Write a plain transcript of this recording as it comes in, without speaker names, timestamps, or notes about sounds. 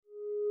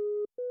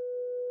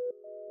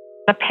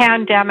The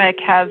pandemic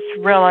has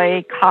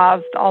really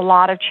caused a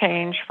lot of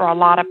change for a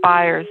lot of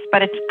buyers,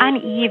 but it's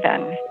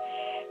uneven.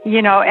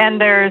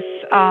 And there's,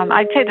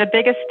 I'd say the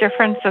biggest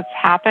difference that's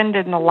happened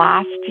in the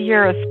last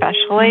year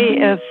especially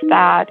is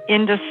that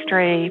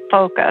industry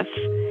focus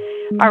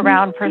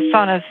around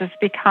personas has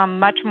become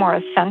much more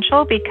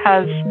essential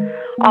because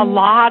a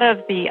lot of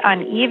the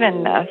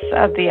unevenness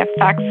of the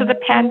effects of the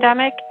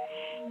pandemic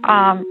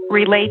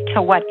relate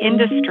to what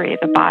industry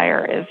the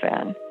buyer is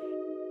in.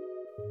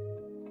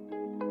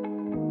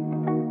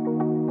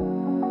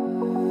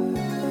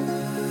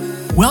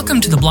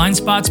 Welcome to the Blind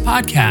Spots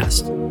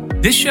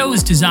podcast. This show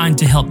is designed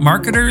to help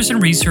marketers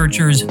and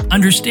researchers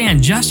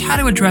understand just how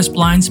to address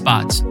blind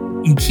spots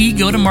in key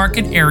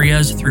go-to-market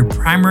areas through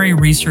primary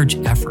research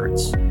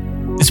efforts.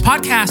 This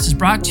podcast is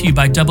brought to you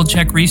by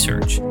DoubleCheck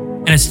Research,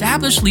 an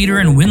established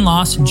leader in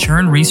win-loss and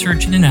churn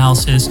research and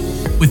analysis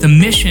with a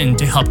mission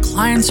to help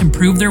clients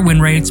improve their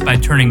win rates by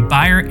turning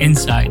buyer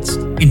insights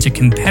into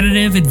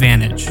competitive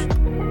advantage.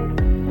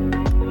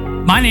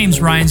 My name's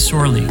Ryan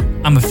Sorley.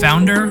 I'm a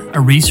founder, a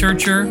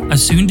researcher, a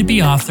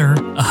soon-to-be author,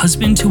 a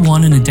husband to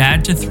one and a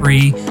dad to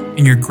three,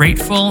 and your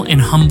grateful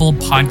and humble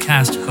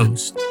podcast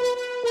host.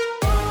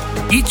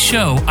 Each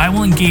show, I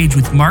will engage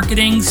with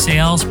marketing,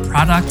 sales,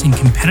 product, and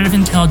competitive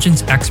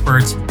intelligence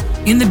experts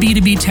in the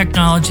B2B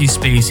technology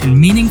space in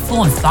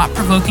meaningful and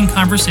thought-provoking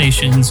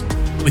conversations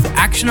with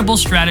actionable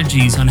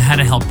strategies on how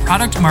to help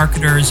product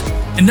marketers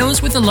and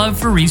those with a love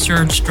for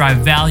research drive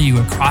value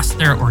across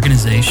their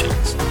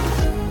organizations.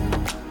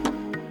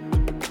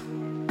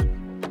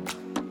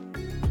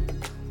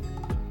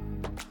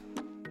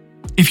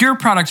 If you're a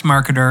product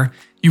marketer,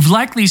 you've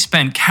likely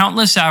spent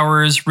countless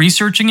hours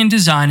researching and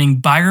designing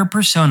buyer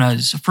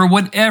personas for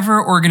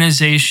whatever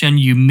organization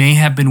you may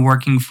have been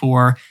working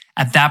for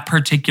at that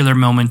particular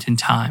moment in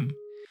time.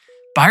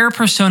 Buyer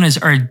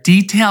personas are a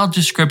detailed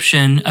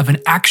description of an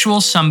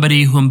actual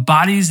somebody who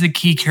embodies the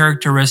key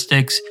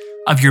characteristics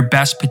of your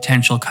best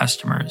potential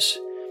customers.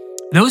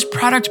 Those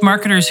product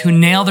marketers who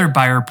nail their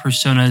buyer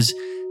personas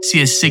see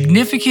a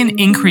significant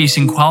increase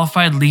in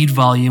qualified lead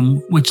volume,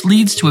 which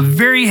leads to a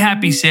very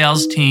happy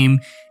sales team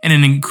and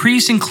an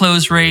increase in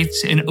close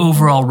rates and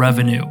overall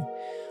revenue.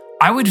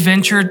 I would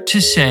venture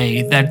to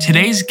say that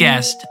today's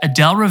guest,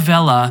 Adele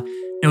Ravella,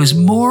 knows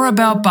more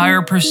about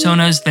buyer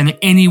personas than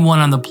anyone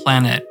on the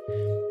planet.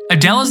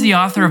 Adele is the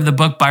author of the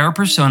book Buyer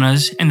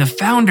Personas and the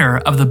founder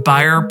of the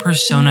Buyer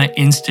Persona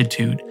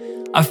Institute,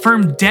 a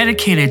firm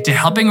dedicated to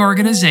helping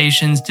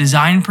organizations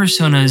design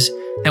personas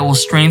that will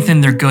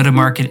strengthen their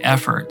go-to-market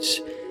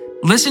efforts.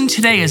 Listen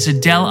today as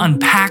Adele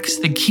unpacks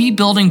the key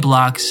building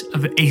blocks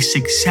of a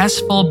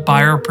successful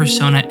buyer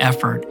persona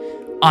effort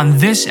on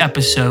this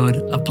episode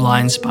of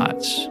Blind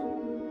Spots.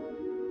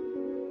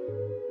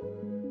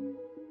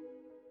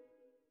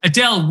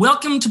 Adele,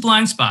 welcome to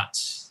Blind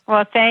Spots.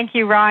 Well, thank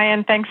you,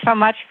 Ryan. Thanks so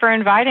much for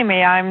inviting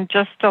me. I'm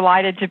just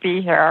delighted to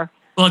be here.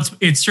 Well,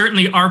 it's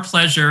certainly our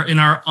pleasure and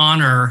our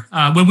honor.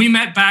 When we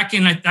met back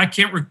in, I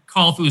can't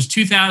recall if it was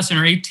 2000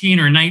 or 18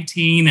 or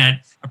 19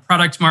 at a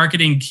product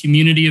marketing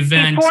community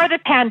event. Before the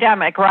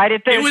pandemic, right?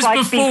 It was like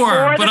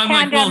before but I'm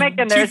pandemic,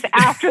 and there's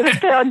after the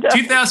pandemic.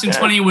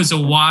 2020 was a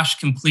wash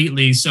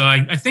completely. So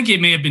I think it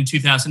may have been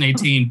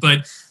 2018.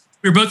 But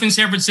we were both in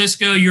San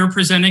Francisco. You were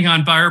presenting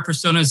on buyer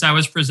personas. I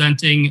was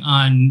presenting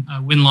on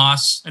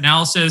win-loss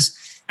analysis.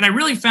 And I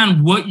really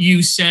found what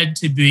you said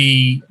to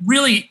be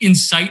really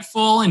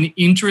insightful and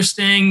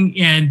interesting.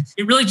 And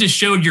it really just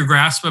showed your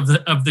grasp of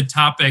the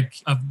topic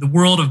of the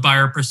world of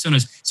buyer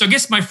personas. So I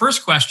guess my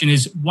first question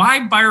is,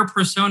 why buyer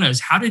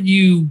personas? How did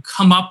you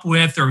come up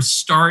with or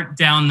start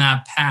down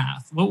that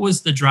path? What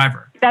was the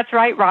driver? That's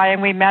right,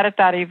 Ryan. We met at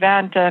that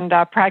event, and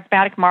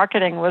Pragmatic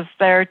Marketing was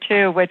there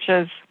too, which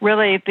is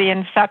really the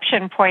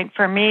inception point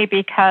for me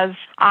because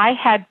I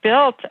had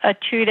built a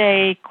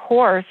 2-day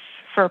course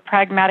for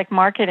pragmatic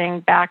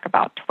marketing back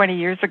about 20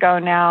 years ago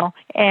now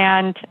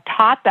and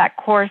taught that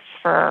course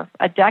for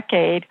a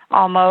decade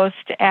almost.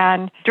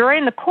 And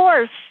during the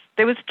course,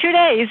 there was 2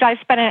 days, I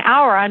spent an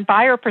hour on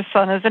buyer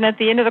personas. And at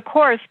the end of the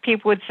course,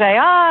 people would say,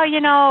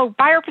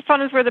 buyer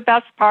personas were the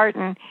best part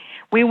and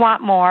we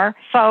want more.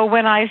 So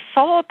when I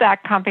sold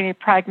that company,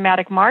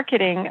 Pragmatic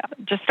Marketing,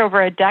 just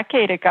over a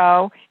decade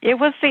ago, it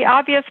was the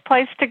obvious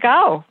place to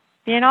go.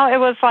 It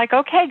was like,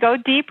 okay, go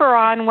deeper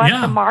on what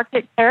the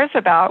market cares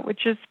about,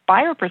 which is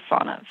buyer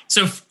personas.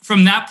 So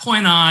from that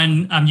point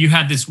on, you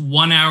had this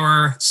 1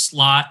 hour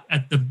slot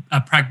at the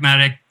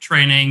Pragmatic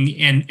training,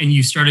 and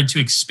you started to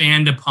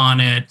expand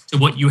upon it to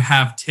what you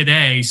have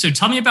today. So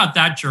tell me about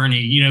that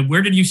journey.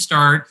 Where did you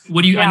start?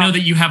 I know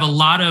that you have a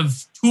lot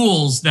of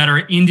tools that are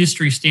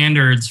industry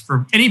standards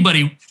for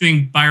anybody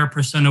doing buyer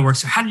persona work.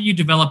 So how did you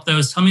develop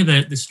those? Tell me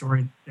the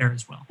story there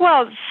as well.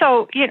 Well,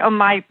 so,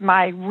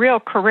 my real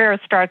career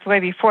starts way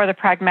before the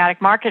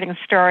pragmatic marketing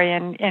story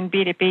in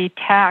B2B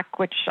tech,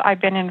 which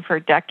I've been in for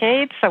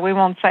decades, so we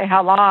won't say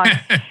how long.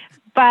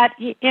 But,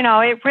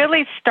 it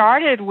really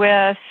started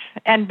with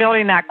and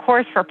building that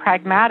course for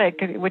Pragmatic,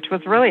 which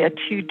was really a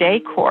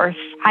 2-day course,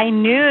 I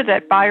knew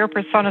that buyer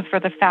personas were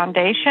the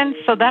foundation.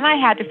 So then I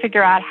had to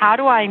figure out, how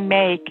do I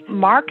make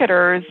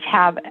marketers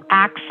have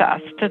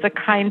access to the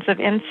kinds of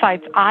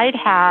insights I'd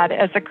had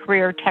as a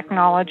career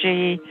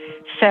technology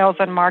sales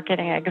and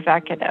marketing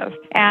executive.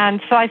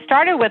 And so I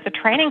started with a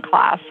training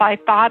class. I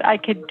thought I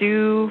could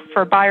do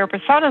for buyer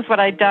personas what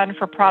I'd done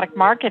for product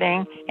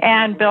marketing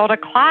and build a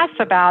class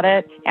about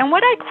it. And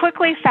what I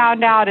quickly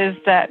found out is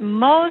that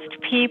most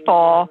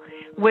people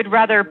would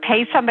rather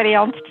pay somebody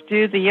else to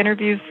do the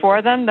interviews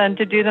for them than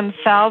to do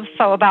themselves.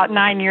 So about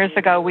 9 years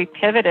ago, we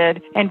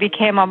pivoted and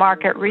became a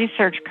market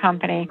research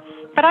company.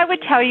 But I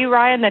would tell you,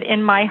 Ryan, that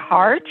in my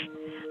heart,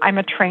 I'm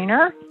a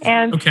trainer,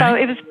 and so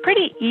it was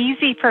pretty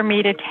easy for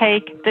me to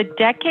take the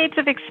decades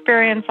of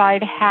experience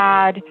I'd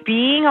had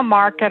being a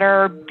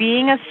marketer,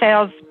 being a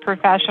sales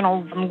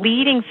professional,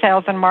 leading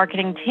sales and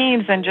marketing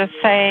teams, and just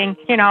saying,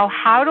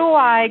 how do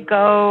I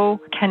go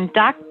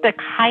conduct the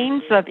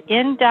kinds of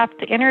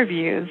in-depth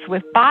interviews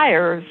with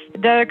buyers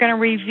that are going to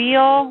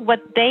reveal what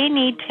they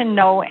need to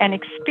know and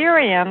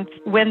experience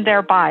when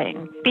they're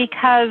buying?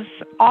 Because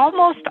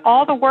almost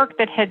all the work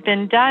that had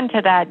been done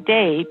to that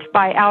date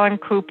by Alan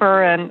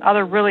Cooper and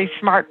other really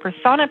smart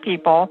persona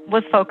people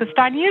was focused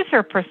on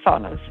user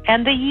personas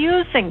and the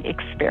using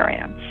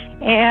experience.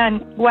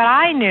 And what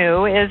I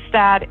knew is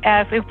that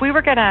if we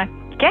were going to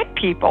get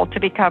people to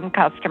become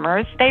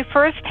customers, they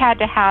first had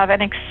to have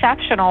an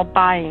exceptional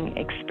buying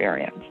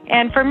experience.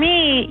 And for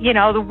me,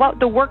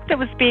 the work that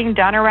was being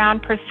done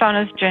around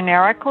personas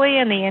generically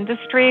in the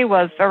industry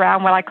was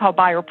around what I call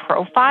buyer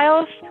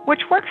profiles,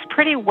 which works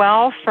pretty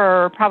well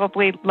for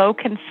probably low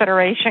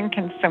consideration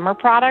consumer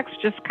products.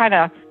 Just kind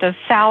of, does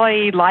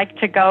Sally like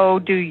to go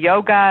do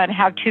yoga and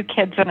have 2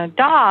 kids and a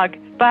dog?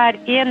 But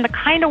in the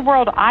kind of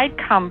world I'd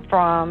come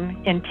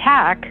from in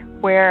tech,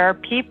 where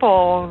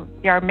people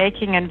are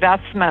making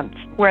investments,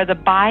 where the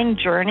buying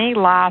journey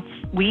lasts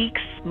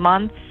weeks,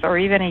 months, or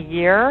even a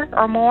year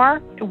or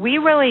more, we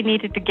really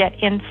needed to get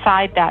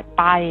inside that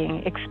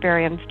buying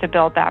experience to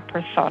build that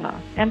persona.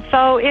 And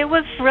so it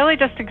was really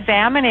just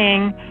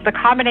examining the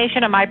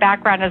combination of my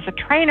background as a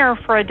trainer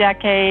for a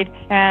decade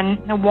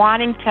and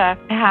wanting to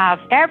have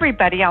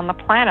everybody on the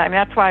planet. I mean,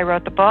 that's why I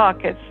wrote the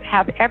book, is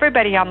have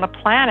everybody on the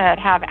planet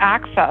have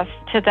access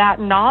to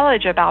that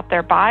knowledge about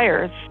their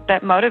buyers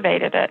that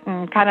motivated it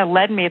and kind of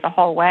led me the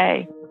whole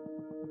way.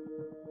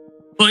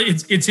 Well,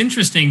 it's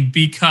interesting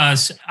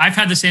because I've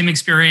had the same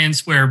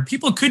experience where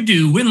people could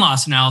do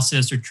win-loss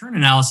analysis or churn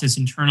analysis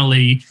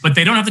internally, but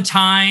they don't have the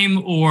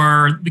time,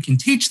 or we can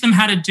teach them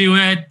how to do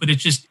it, but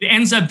it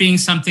ends up being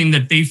something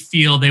that they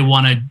feel they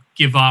want to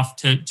give off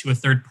to a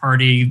third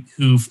party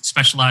who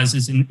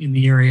specializes in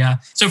the area.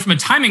 So from a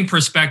timing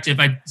perspective,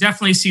 I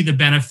definitely see the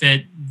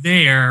benefit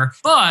there.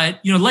 But,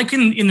 like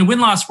in the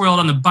win-loss world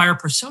on the buyer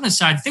persona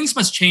side, things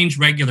must change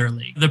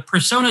regularly. The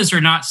personas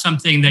are not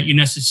something that you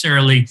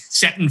necessarily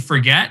set and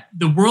forget.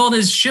 The world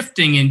is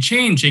shifting and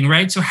changing,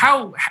 right? So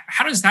how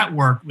does that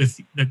work with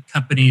the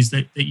companies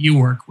that you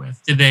work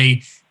with? Do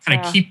they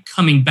kind of keep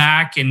coming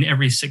back and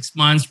every 6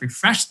 months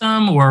refresh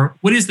them? Or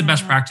what is the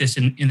best practice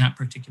in that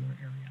particular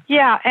area?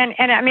 Yeah,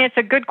 and I mean, it's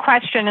a good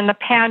question, and the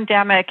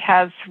pandemic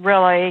has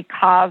really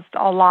caused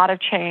a lot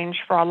of change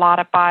for a lot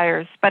of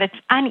buyers, but it's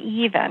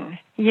uneven,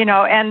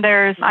 and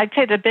I'd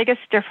say the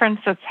biggest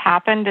difference that's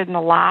happened in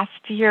the last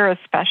year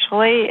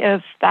especially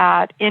is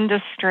that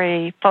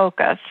industry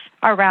focus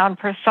around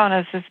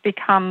personas has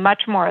become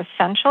much more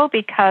essential,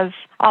 because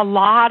a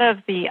lot of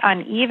the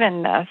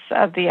unevenness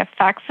of the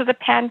effects of the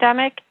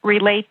pandemic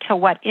relate to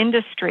what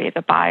industry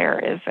the buyer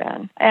is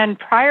in. And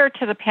prior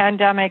to the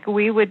pandemic,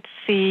 we would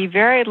see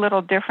very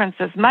little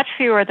differences, much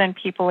fewer than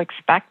people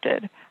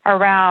expected,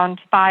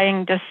 around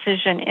buying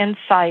decision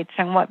insights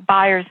and what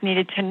buyers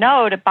needed to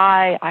know to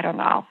buy,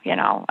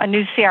 a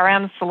new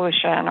CRM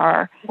solution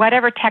or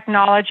whatever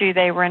technology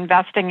they were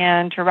investing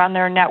in to run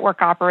their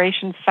network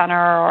operations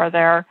center or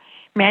their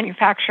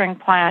manufacturing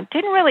plant.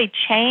 Didn't really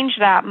change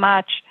that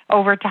much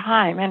over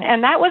time.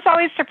 And that was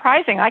always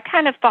surprising. I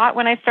kind of thought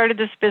when I started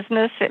this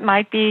business, it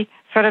might be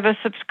sort of a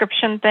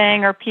subscription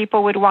thing, or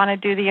people would want to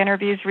do the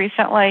interviews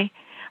recently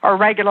or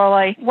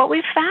regularly. What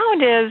we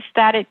found is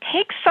that it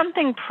takes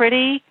something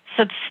pretty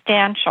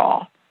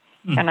substantial.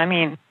 And I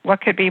mean,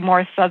 what could be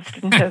more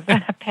substantive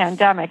than a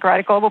pandemic,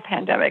 right? A global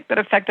pandemic that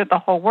affected the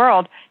whole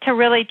world, to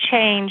really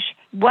change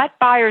what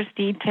buyers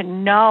need to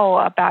know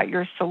about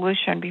your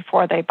solution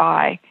before they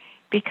buy.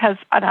 Because,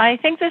 and I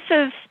think this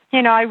is,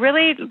 I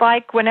really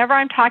like, whenever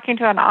I'm talking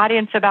to an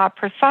audience about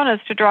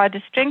personas, to draw a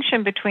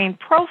distinction between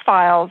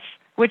profiles,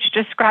 which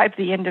describe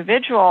the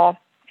individual,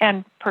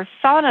 and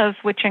personas,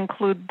 which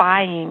include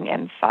buying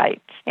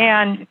insights.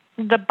 And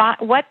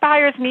what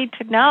buyers need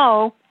to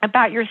know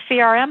about your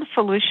CRM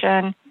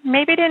solution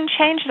maybe didn't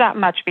change that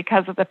much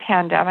because of the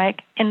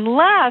pandemic,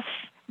 unless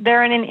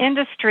they're in an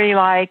industry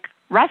like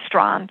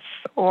restaurants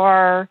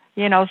or,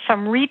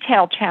 some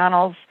retail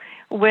channels,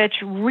 which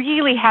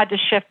really had to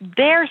shift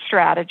their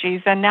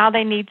strategies, and now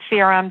they need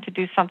CRM to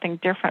do something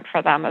different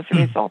for them as a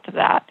result of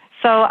that.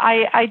 So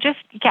I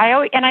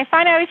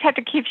find I always have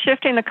to keep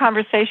shifting the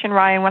conversation,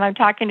 Ryan, when I'm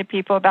talking to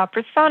people about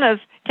personas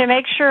to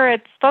make sure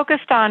it's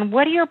focused on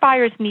what do your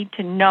buyers need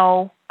to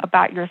know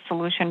about your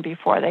solution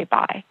before they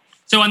buy.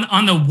 So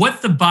on the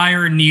what the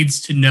buyer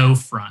needs to know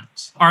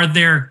front, are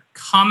there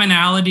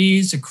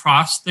commonalities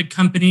across the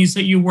companies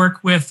that you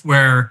work with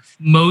where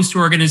most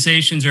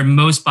organizations or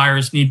most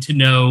buyers need to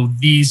know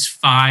these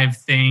 5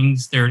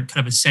 things? They're kind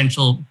of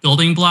essential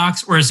building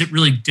blocks, or is it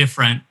really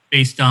different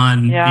based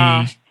on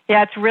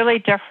Yeah, it's really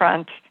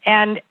different.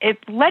 And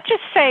let's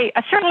just say,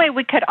 certainly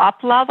we could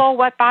up-level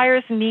what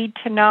buyers need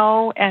to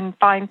know and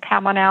find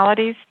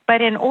commonalities.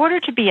 But in order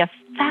to be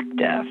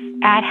effective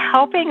at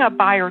helping a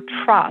buyer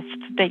trust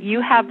that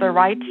you have the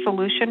right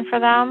solution for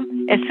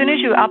them, as soon as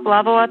you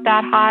up-level it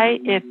that high,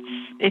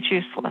 it's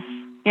useless.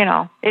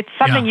 It's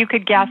something you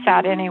could guess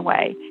at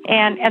anyway.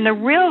 And the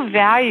real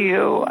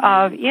value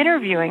of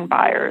interviewing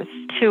buyers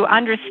to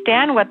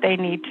understand what they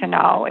need to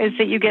know is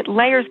that you get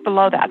layers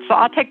below that. So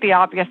I'll take the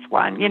obvious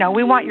one.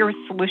 We want your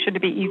solution to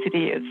be easy to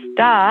use.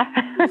 Duh.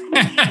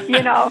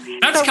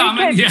 That's so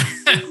common.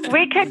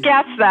 We could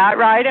guess that,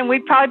 right? And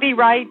we'd probably be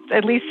right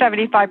at least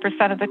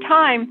 75% of the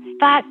time.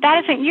 But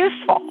that isn't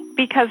useful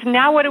because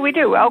now what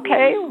do?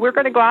 Okay, we're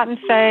going to go out and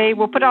say,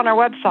 we'll put it on our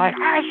website,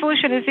 our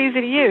solution is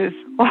easy to use.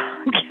 Well,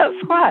 guess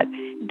what?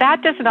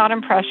 That does not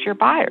impress your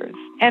buyers.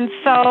 And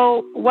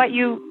so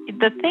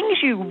the things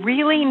you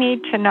really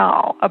need to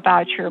know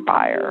about your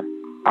buyer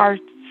are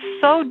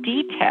so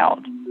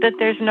detailed that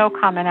there's no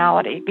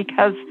commonality,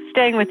 because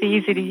staying with the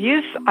easy to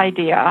use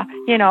idea,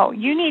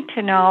 you need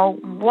to know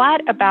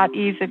what about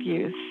ease of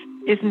use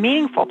is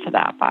meaningful to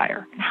that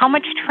buyer. How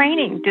much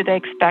training do they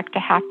expect to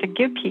have to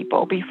give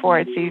people before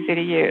it's easy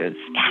to use?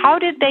 How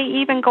did they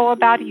even go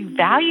about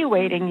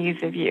evaluating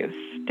ease of use?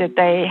 Did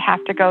they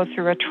have to go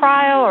through a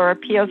trial or a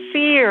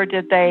POC, or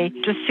did they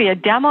just see a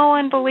demo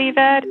and believe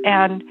it?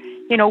 And,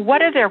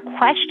 what are their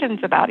questions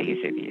about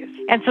ease of use?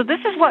 And so this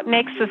is what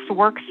makes this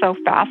work so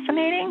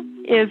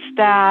fascinating, is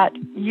that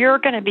you're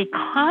going to be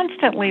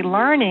constantly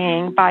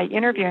learning by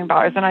interviewing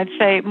buyers. And I'd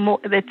say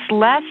it's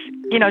less,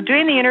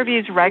 doing the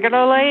interviews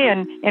regularly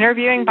and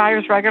interviewing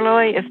buyers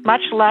regularly is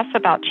much less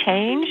about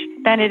change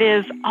than it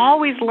is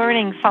always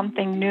learning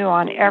something new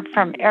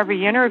from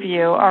every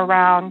interview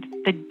around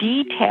the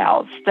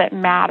details that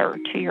matter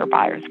to your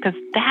buyers. Because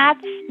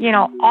that's,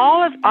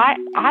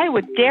 I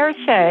would dare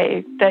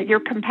say that your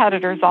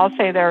competitors all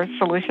say their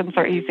solutions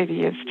are easy to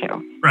use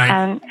too.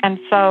 Right. And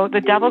so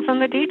the devil's in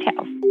the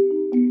details.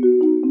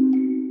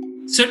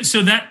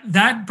 So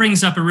that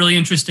brings up a really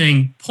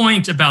interesting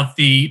point about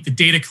the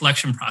data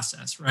collection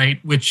process, right?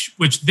 Which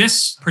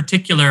this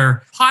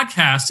particular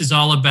podcast is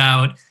all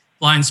about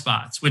blind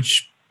spots,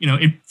 which,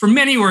 for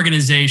many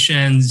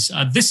organizations,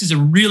 this is a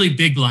really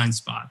big blind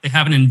spot. They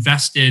haven't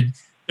invested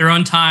their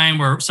own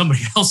time or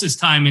somebody else's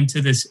time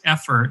into this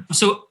effort.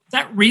 So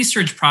that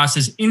research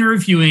process,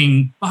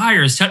 interviewing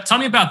buyers, tell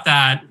me about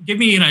that. Give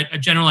me a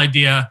general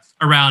idea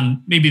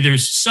around maybe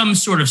there's some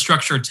sort of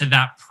structure to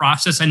that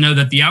process. I know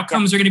that the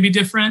outcomes are going to be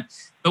different,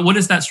 but what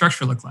does that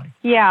structure look like?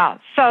 Yeah,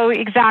 so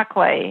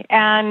exactly.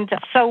 And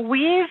so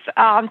we've,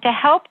 to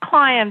help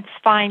clients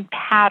find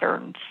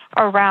patterns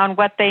around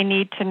what they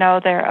need to know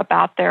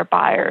about their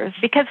buyers.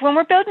 Because when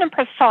we're building a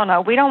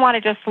persona, we don't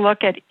want to just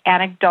look at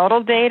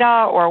anecdotal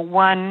data or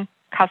one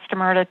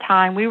customer at a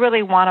time. We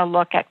really want to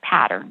look at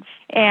patterns.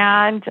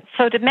 And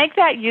so to make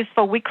that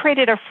useful, we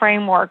created a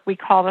framework we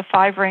call the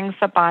 5 Rings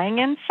of Buying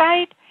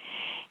Insight.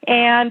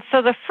 And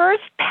so the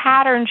first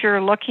patterns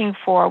you're looking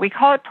for, we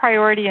call it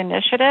priority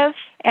initiatives.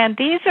 And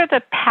these are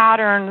the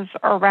patterns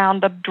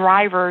around the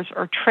drivers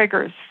or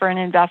triggers for an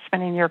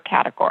investment in your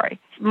category.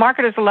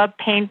 Marketers love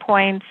pain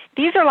points.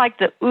 These are like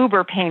the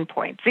Uber pain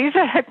points. These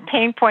are the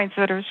pain points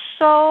that are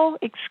so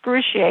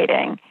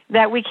excruciating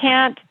that we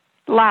can't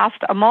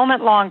last a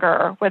moment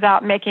longer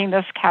without making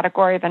this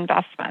category of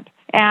investment.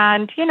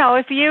 And,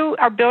 if you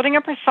are building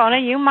a persona,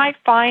 you might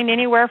find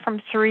anywhere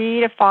from 3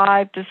 to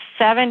 5 to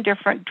 7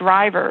 different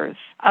drivers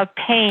of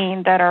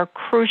pain that are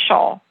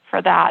crucial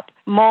for that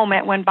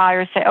moment when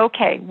buyers say,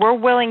 okay, we're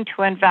willing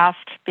to invest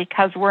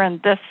because we're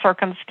in this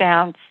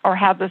circumstance or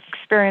have this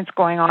experience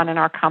going on in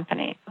our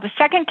company. The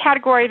second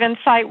category of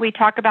insight we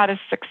talk about is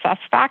success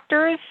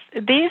factors.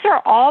 These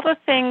are all the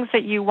things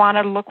that you want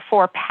to look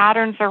for,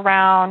 patterns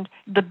around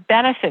the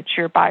benefits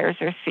your buyers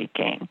are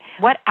seeking.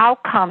 What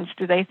outcomes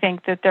do they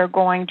think that they're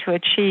going to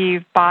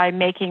achieve by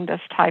making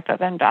this type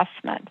of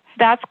investment?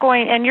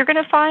 And you're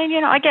going to find,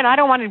 again, I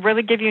don't want to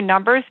really give you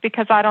numbers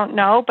because I don't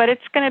know, but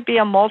it's going to be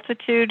a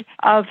multitude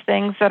of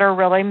things that are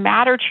really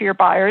matter to your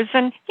buyers.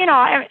 And,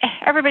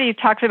 everybody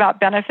talks about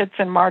benefits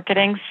in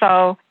marketing,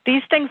 so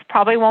these things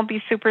probably won't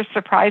be super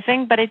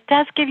surprising, but it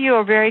does give you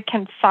a very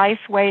concise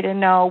way to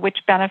know which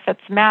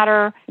benefits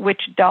matter,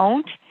 which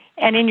don't.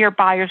 And in your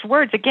buyer's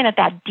words, again, at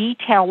that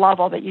detail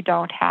level that you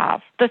don't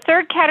have. The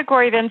third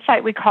category of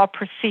insight we call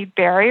perceived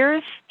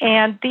barriers.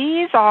 And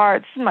this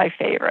is my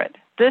favorite.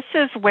 This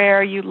is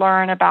where you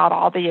learn about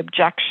all the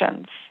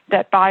objections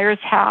that buyers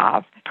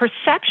have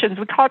perceptions,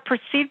 we call it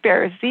perceived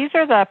barriers. These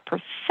are the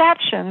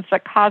perceptions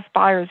that cause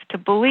buyers to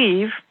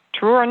believe,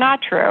 true or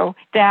not true,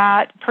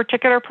 that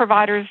particular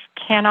providers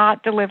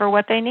cannot deliver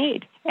what they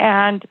need.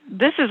 And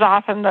this is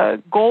often the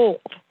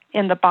gold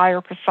in the buyer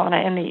persona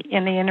in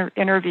the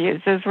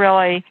interviews, is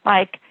really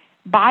like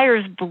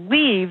buyers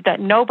believe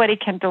that nobody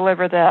can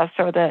deliver this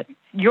or that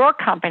your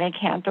company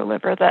can't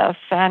deliver this.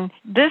 And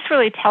this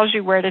really tells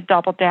you where to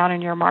double down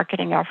in your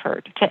marketing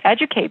effort to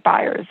educate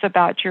buyers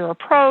about your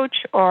approach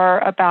or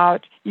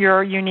about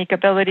your unique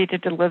ability to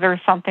deliver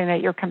something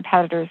that your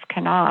competitors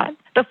cannot.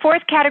 The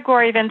fourth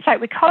category of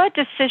insight, we call it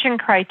decision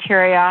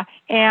criteria,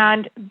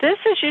 and this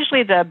is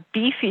usually the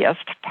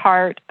beefiest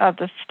part of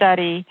the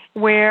study,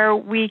 where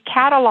we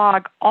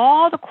catalog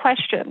all the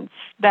questions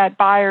that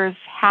buyers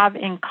have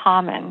in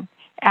common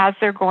as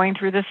they're going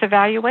through this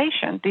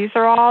evaluation. These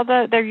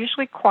are they're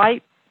usually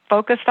quite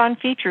focused on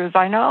features.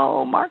 I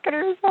know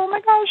marketers, oh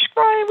my gosh,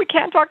 Brian, we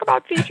can't talk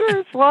about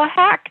features. Well,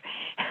 heck,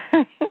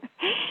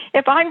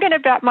 if I'm going to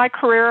bet my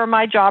career or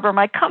my job or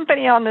my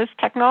company on this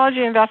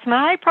technology investment,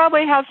 I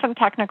probably have some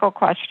technical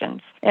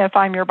questions if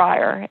I'm your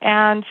buyer.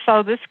 And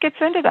so this gets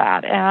into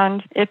that,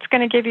 and it's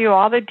going to give you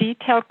all the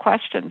detailed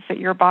questions that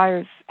your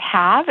buyers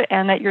have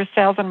and that your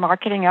sales and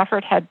marketing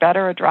effort had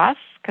better address,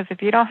 because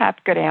if you don't have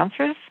good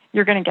answers,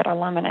 you're going to get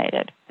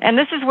eliminated. And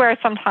this is where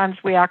sometimes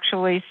we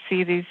actually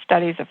see these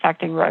studies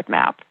affecting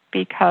roadmap,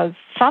 because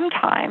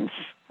sometimes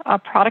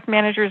product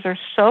managers are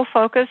so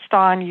focused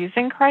on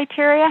using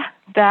criteria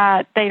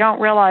that they don't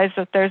realize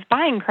that there's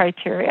buying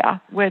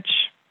criteria, which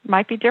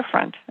might be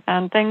different,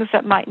 and things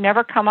that might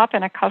never come up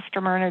in a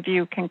customer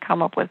interview can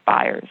come up with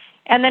buyers.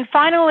 And then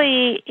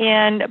finally,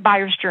 in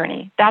buyer's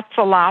journey, that's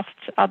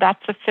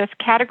the fifth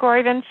category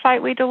of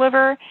insight we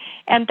deliver.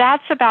 And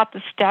that's about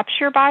the steps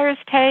your buyers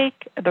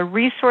take, the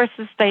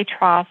resources they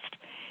trust,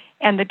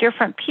 and the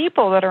different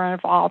people that are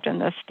involved in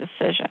this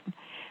decision,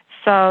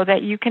 so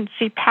that you can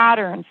see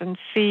patterns and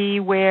see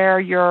where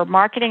your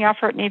marketing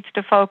effort needs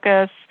to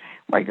focus,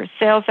 where your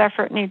sales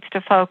effort needs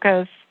to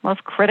focus.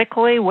 Most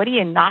critically, what do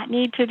you not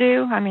need to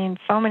do? I mean,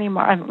 so many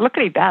more. Look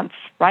at events,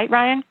 right,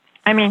 Ryan?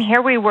 I mean,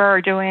 here we were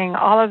doing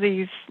all of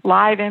these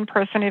live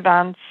in-person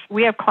events.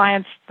 We have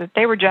clients that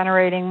they were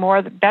generating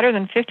better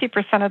than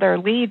 50% of their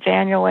leads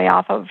annually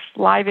off of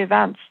live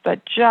events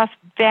that just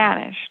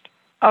vanished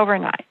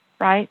overnight,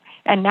 right?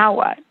 And now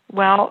what?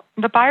 Well,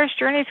 the buyer's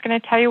journey is going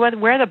to tell you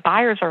where the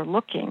buyers are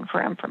looking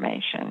for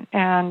information.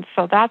 And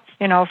so that's,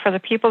 for the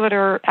people that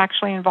are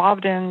actually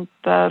involved in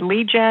the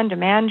lead gen,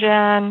 demand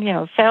gen,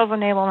 sales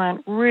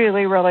enablement,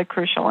 really, really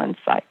crucial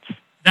insights.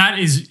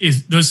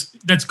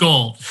 That's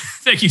gold.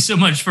 Thank you so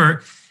much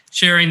for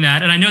sharing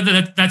that. And I know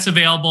that that's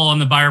available on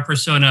the Buyer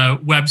Persona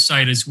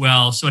website as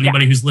well. So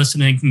anybody who's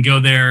listening can go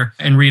there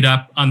and read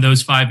up on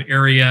those 5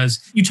 areas.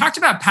 You talked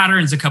about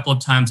patterns a couple of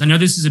times. I know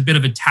this is a bit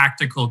of a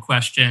tactical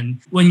question.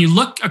 When you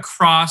look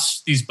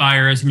across these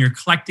buyers and you're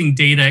collecting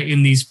data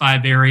in these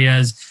 5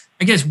 areas,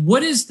 I guess,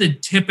 what is the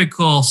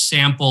typical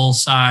sample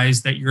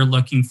size that you're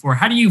looking for?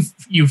 How do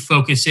you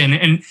focus in?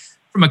 And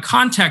from a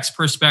context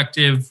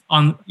perspective,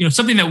 on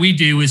something that we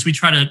do is we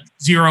try to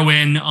zero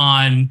in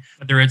on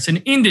whether it's an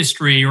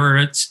industry or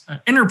it's an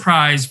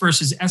enterprise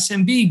versus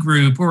SMB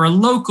group or a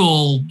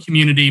local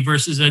community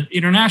versus an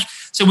international.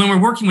 So when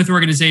we're working with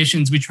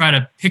organizations, we try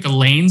to pick a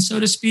lane, so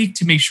to speak,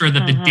 to make sure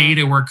that the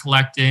data we're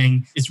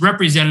collecting is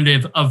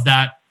representative of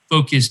that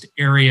focused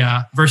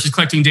area versus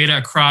collecting data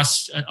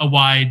across a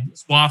wide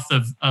swath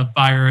of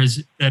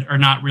buyers that are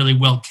not really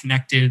well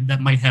connected, that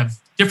might have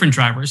different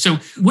drivers. So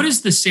what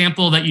is the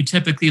sample that you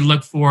typically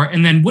look for?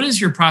 And then what is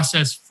your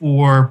process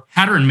for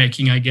pattern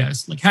making, I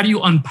guess? Like, how do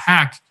you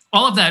unpack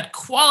all of that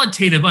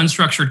qualitative,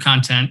 unstructured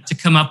content to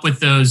come up with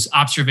those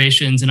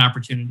observations and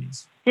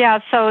opportunities? Yeah,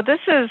 so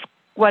this is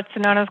what's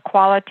known as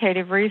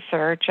qualitative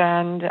research,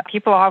 and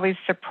people are always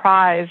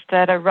surprised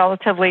that a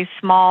relatively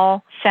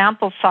small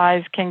sample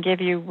size can give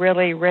you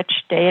really rich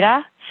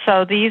data.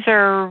 So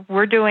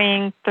we're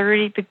doing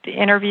 30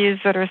 interviews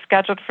that are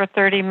scheduled for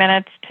 30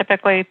 minutes,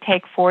 typically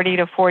take 40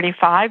 to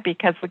 45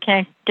 because we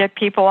can't get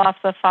people off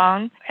the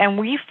phone. And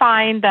we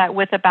find that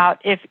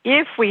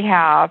if we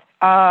have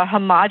a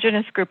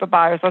homogeneous group of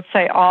buyers, let's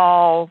say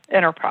all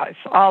enterprise,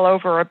 all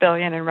over $1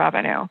 billion in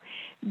revenue,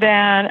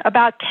 then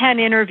about 10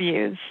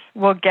 interviews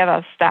will give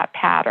us that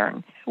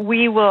pattern.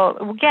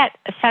 We'll get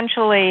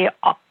essentially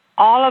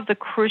all of the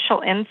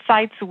crucial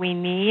insights we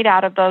need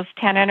out of those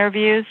 10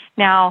 interviews.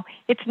 Now,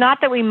 it's not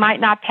that we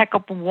might not pick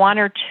up 1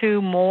 or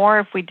 2 more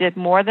if we did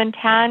more than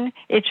 10.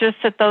 It's just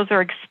that those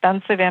are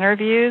expensive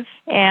interviews,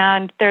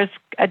 and there's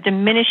a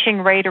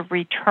diminishing rate of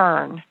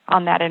return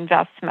on that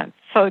investment.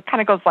 So it kind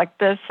of goes like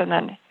this and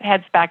then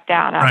heads back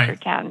down after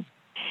 10.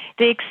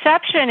 The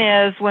exception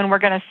is when we're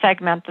going to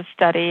segment the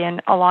study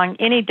and along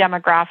any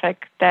demographic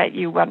that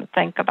you want to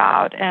think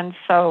about. And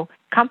so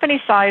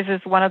company size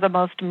is one of the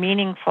most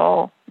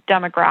meaningful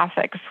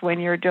demographics when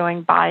you're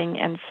doing buying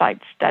insight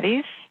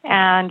studies.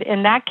 And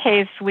in that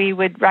case, we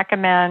would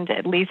recommend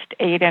at least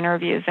 8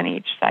 interviews in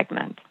each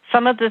segment.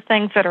 Some of the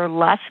things that are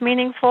less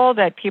meaningful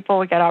that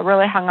people get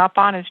really hung up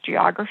on is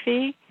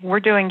geography. We're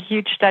doing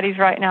huge studies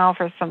right now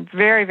for some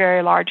very,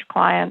 very large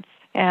clients,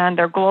 and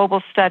they're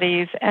global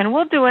studies. And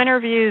we'll do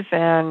interviews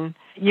in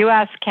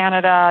U.S.,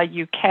 Canada,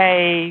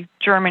 U.K.,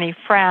 Germany,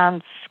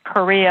 France,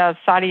 Korea,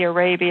 Saudi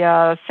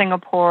Arabia,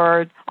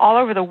 Singapore, all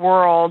over the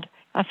world.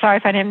 I'm sorry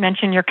if I didn't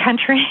mention your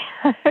country,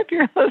 if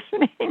you're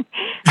listening.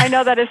 I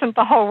know that isn't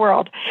the whole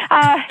world.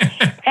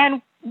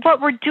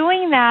 But we're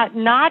doing that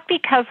not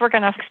because we're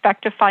going to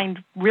expect to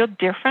find real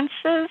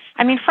differences.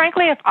 I mean,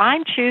 frankly, if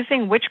I'm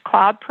choosing which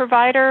cloud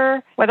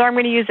provider, whether I'm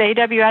going to use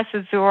AWS,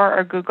 Azure,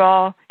 or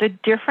Google, the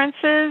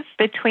differences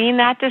between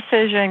that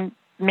decision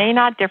may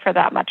not differ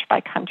that much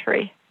by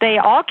country. They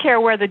all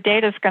care where the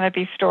data is going to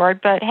be stored,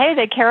 but hey,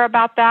 they care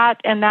about that,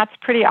 and that's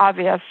pretty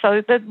obvious.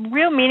 So the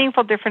real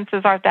meaningful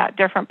differences aren't that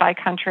different by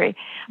country.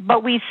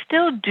 But we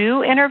still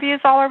do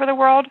interviews all over the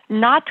world,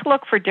 not to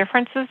look for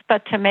differences,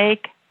 but to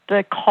make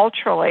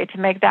culturally, to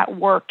make that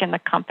work in the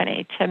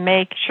company, to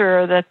make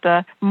sure that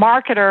the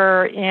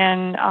marketer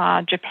in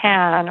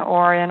Japan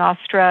or in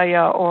Australia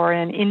or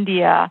in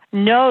India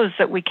knows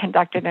that we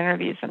conducted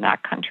interviews in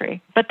that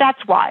country. But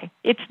that's why.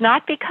 It's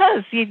not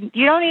because you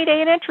don't need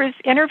 8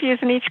 interviews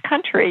in each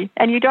country,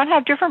 and you don't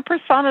have different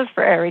personas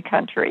for every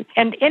country.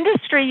 And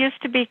industry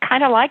used to be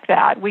kind of like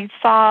that. We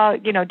saw,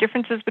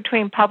 differences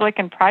between public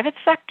and private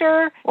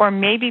sector, or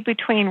maybe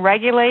between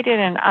regulated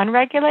and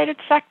unregulated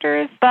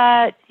sectors.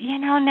 But,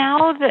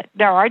 now that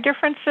there are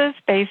differences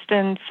based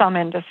in some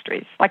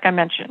industries, like I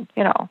mentioned,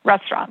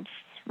 restaurants,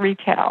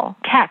 retail,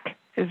 tech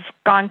has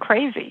gone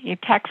crazy.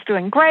 Tech's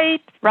doing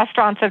great.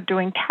 Restaurants are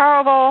doing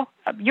terrible.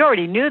 You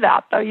already knew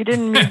that, though. You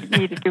didn't need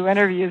me to do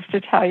interviews to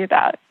tell you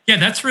that. Yeah,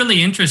 that's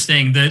really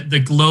interesting,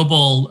 the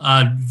global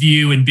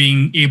view and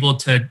being able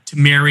to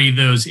marry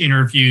those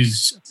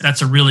interviews.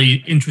 That's a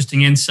really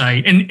interesting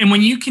insight. And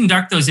when you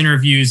conduct those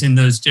interviews in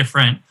those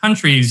different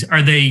countries,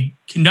 are they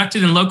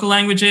conducted in local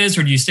languages,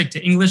 or do you stick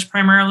to English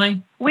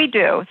primarily? We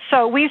do.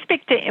 So we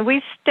stick to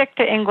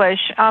English.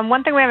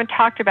 One thing we haven't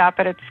talked about,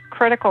 but it's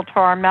critical to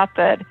our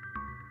method,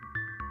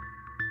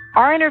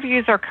 our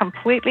interviews are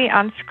completely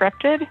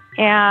unscripted,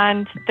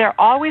 and they're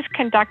always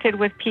conducted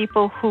with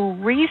people who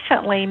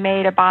recently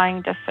made a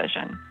buying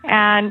decision.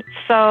 And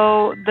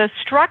so the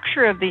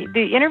structure of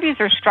the interviews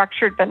are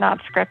structured but not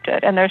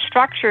scripted, and they're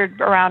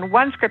structured around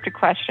one scripted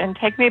question.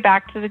 Take me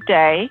back to the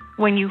day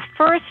when you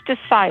first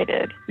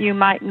decided you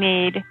might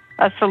need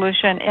a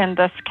solution in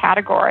this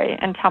category,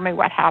 and tell me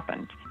what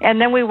happened.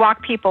 And then we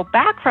walk people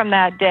back from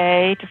that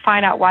day to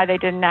find out why they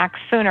didn't act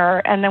sooner,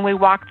 and then we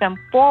walk them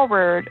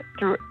forward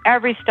through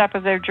every step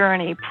of their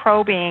journey,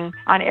 probing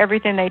on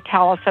everything they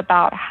tell us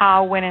about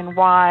how, when, and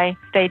why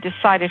they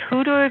decided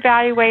who to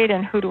evaluate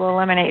and who to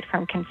eliminate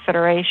from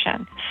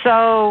consideration.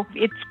 So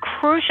it's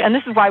crucial, and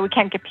this is why we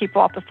can't get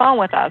people off the phone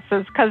with us,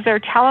 is because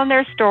they're telling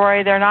their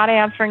story, they're not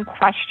answering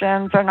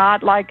questions, they're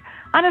not like,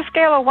 on a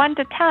scale of 1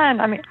 to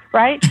 10,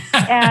 right?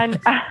 And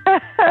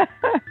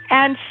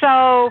and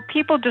so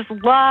people just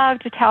love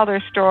to tell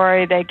their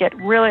story. They get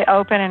really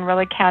open and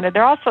really candid.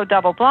 They're also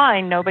double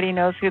blind. Nobody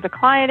knows who the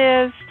client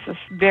is. It's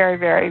just very,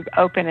 very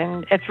open,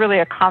 and it's really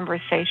a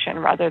conversation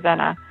rather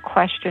than a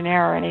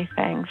questionnaire or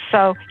anything.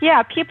 So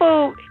yeah,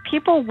 people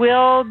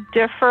will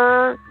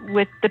differ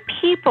with the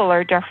people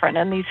are different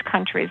in these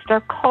countries.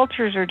 Their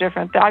cultures are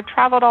different. I've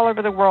traveled all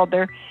over the world.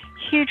 They're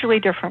hugely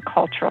different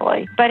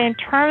culturally. But in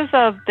terms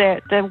of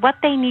the what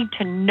they need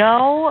to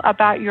know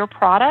about your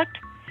product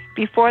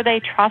before they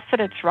trust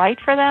that it's right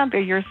for them, or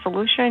your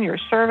solution, your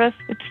service,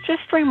 it's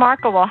just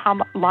remarkable how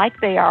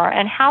like they are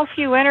and how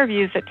few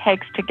interviews it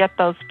takes to get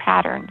those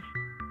patterns.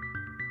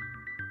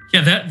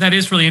 Yeah, that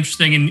is really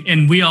interesting.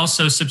 And we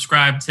also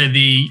subscribe to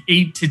the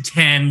 8 to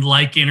 10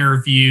 like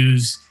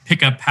interviews,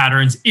 pickup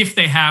patterns, if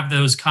they have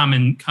those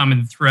common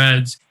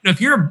threads. If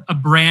you're a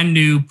brand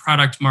new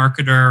product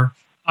marketer,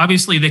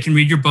 obviously they can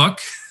read your book.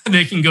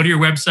 They can go to your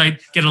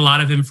website, get a lot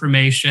of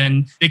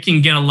information. They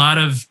can get a lot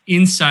of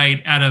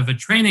insight out of a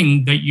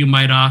training that you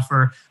might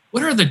offer.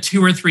 What are the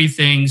 2 or 3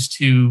 things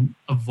to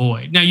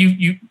avoid? Now,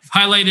 you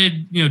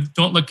highlighted,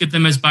 don't look at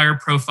them as buyer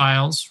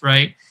profiles,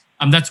 right?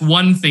 That's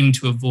one thing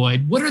to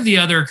avoid. What are the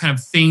other kind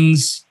of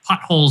things,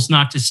 potholes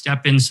not to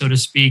step in, so to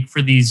speak,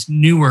 for these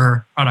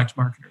newer product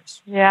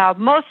marketers? Yeah,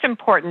 most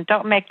important,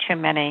 don't make too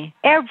many.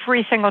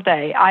 Every single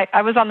day.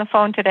 I was on the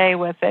phone today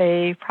with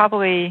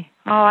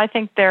I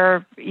think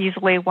they're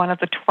easily one of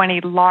the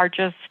 20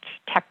 largest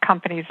tech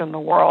companies in the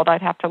world.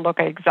 I'd have to look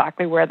at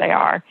exactly where they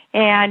are.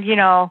 And,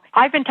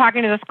 I've been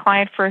talking to this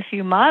client for a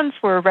few months.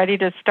 We're ready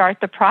to start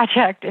the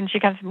project. And she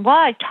comes, well,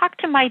 I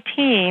talked to my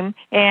team,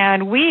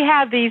 and we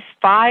have these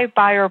 5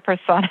 buyer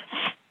personas.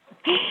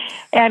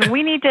 And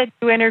we need to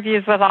do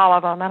interviews with all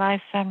of them. And I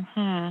said,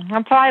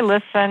 And so I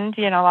listened,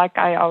 like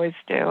I always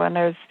do. And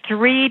there's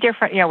 3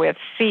 different, we have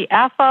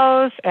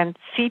CFOs and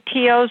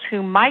CTOs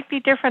who might be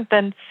different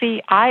than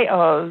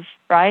CIOs,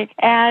 right?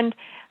 And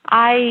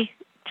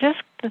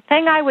the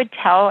thing I would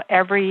tell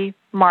every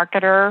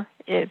marketer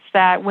is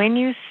that when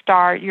you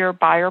start your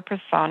buyer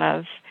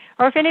personas,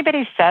 or if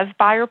anybody says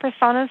buyer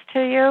personas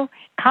to you,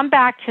 come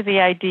back to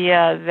the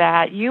idea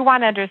that you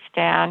want to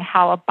understand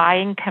how a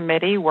buying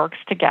committee works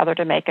together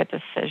to make a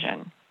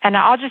decision. And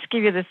I'll just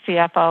give you the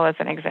CFO as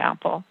an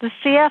example. The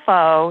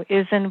CFO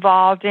is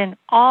involved in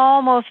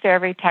almost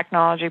every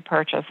technology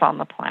purchase on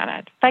the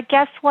planet. But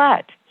guess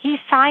what? He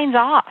signs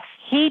off.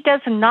 He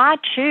does not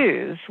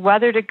choose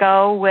whether to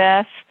go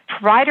with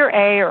provider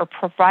A or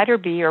provider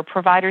B or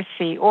provider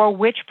C or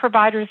which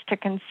providers to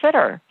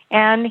consider.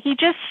 And he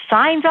just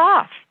signs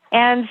off.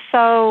 And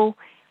so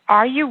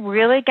are you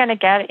really going to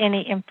get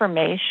any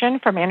information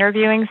from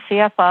interviewing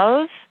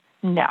CFOs?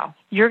 No.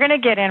 You're going to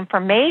get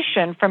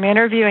information from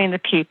interviewing the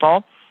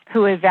people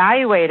who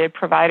evaluated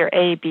provider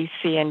A, B,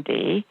 C, and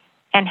D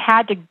and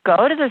had to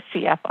go to the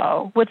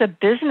CFO with a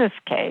business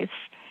case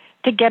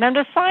to get him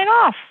to sign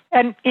off.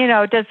 And,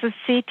 does the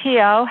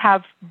CTO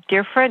have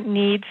different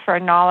needs for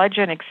knowledge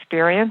and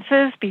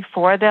experiences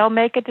before they'll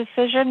make a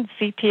decision?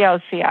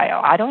 CTO,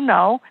 CIO, I don't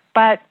know.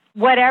 But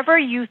whatever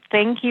you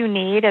think you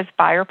need as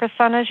buyer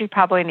personas, you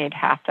probably need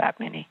half that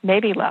many,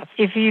 maybe less.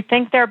 If you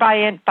think they're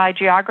by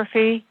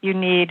geography, you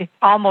need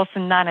almost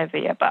none of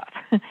the above.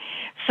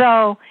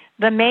 So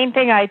the main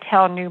thing I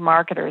tell new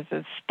marketers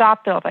is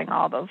stop building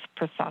all those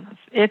personas.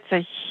 It's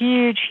a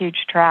huge,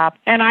 huge trap.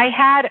 And I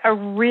had a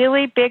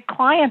really big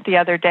client the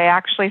other day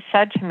actually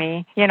said to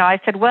me, I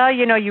said, well,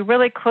 you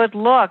really could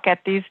look at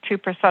these two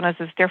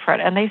personas as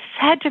different. And they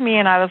said to me,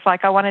 and I was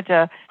like, I wanted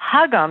to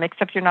hug them,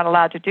 except you're not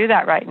allowed to do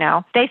that right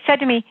now. They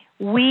said to me,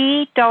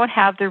 we don't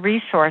have the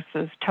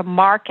resources to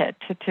market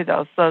to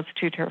those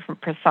two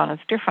different personas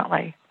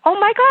differently. Oh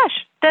my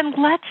gosh, then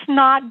let's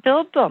not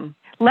build them.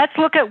 Let's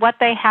look at what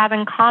they have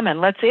in common.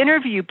 Let's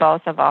interview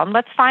both of them.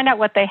 Let's find out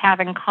what they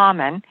have in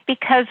common,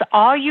 because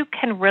all you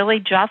can really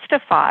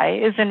justify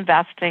is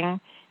investing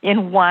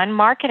in one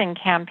marketing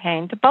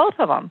campaign to both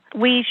of them.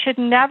 We should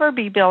never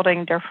be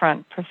building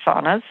different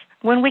personas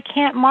when we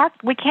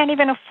can't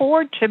even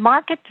afford to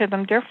market to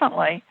them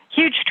differently.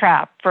 Huge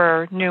trap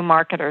for new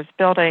marketers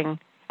building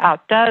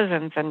out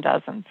dozens and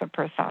dozens of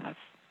personas.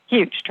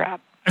 Huge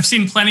trap. I've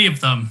seen plenty of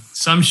them,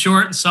 some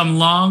short, some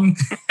long,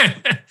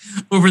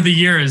 over the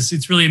years.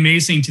 It's really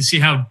amazing to see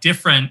how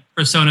different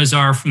personas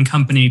are from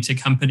company to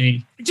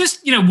company. Just,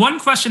 one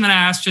question that I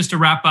ask just to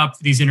wrap up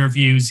these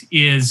interviews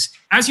is,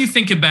 as you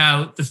think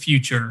about the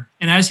future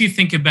and as you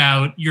think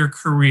about your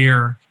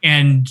career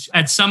and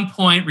at some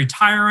point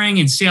retiring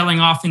and sailing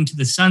off into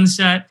the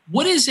sunset,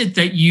 what is it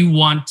that you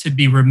want to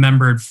be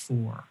remembered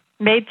for?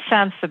 Made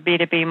sense of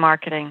B2B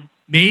marketing.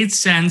 Made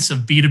sense of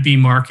B2B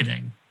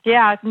marketing.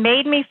 Yeah, it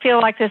made me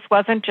feel like this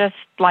wasn't just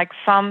like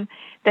something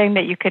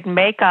that you could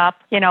make up,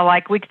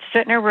 like we could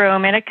sit in a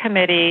room in a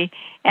committee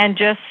and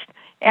just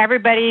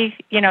everybody,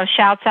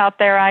 shouts out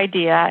their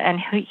idea, and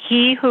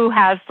he who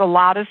has the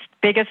loudest,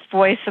 biggest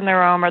voice in the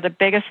room or the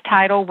biggest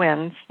title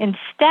wins.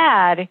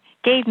 Instead,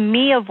 gave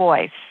me a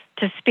voice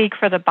to speak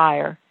for the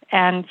buyer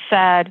and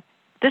said,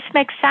 this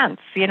makes sense.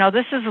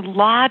 This is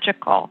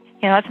logical.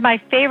 That's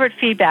my favorite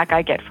feedback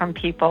I get from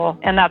people,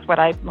 and that's what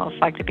I most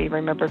like to be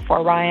remembered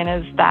for, Ryan,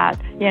 is that,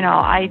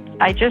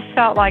 I just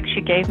felt like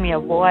she gave me a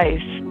voice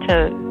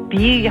to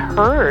be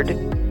heard.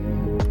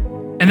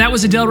 And that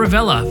was Adele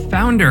Ravella,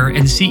 founder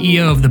and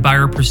CEO of the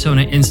Buyer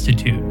Persona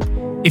Institute.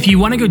 If you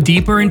want to go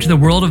deeper into the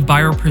world of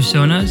buyer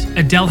personas,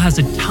 Adele has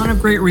a ton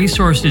of great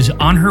resources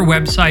on her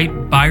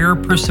website,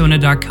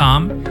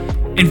 buyerpersona.com.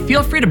 And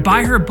feel free to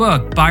buy her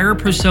book, Buyer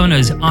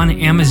Personas, on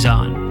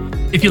Amazon.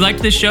 If you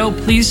liked this show,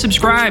 please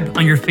subscribe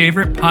on your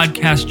favorite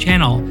podcast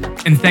channel.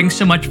 And thanks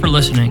so much for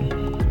listening.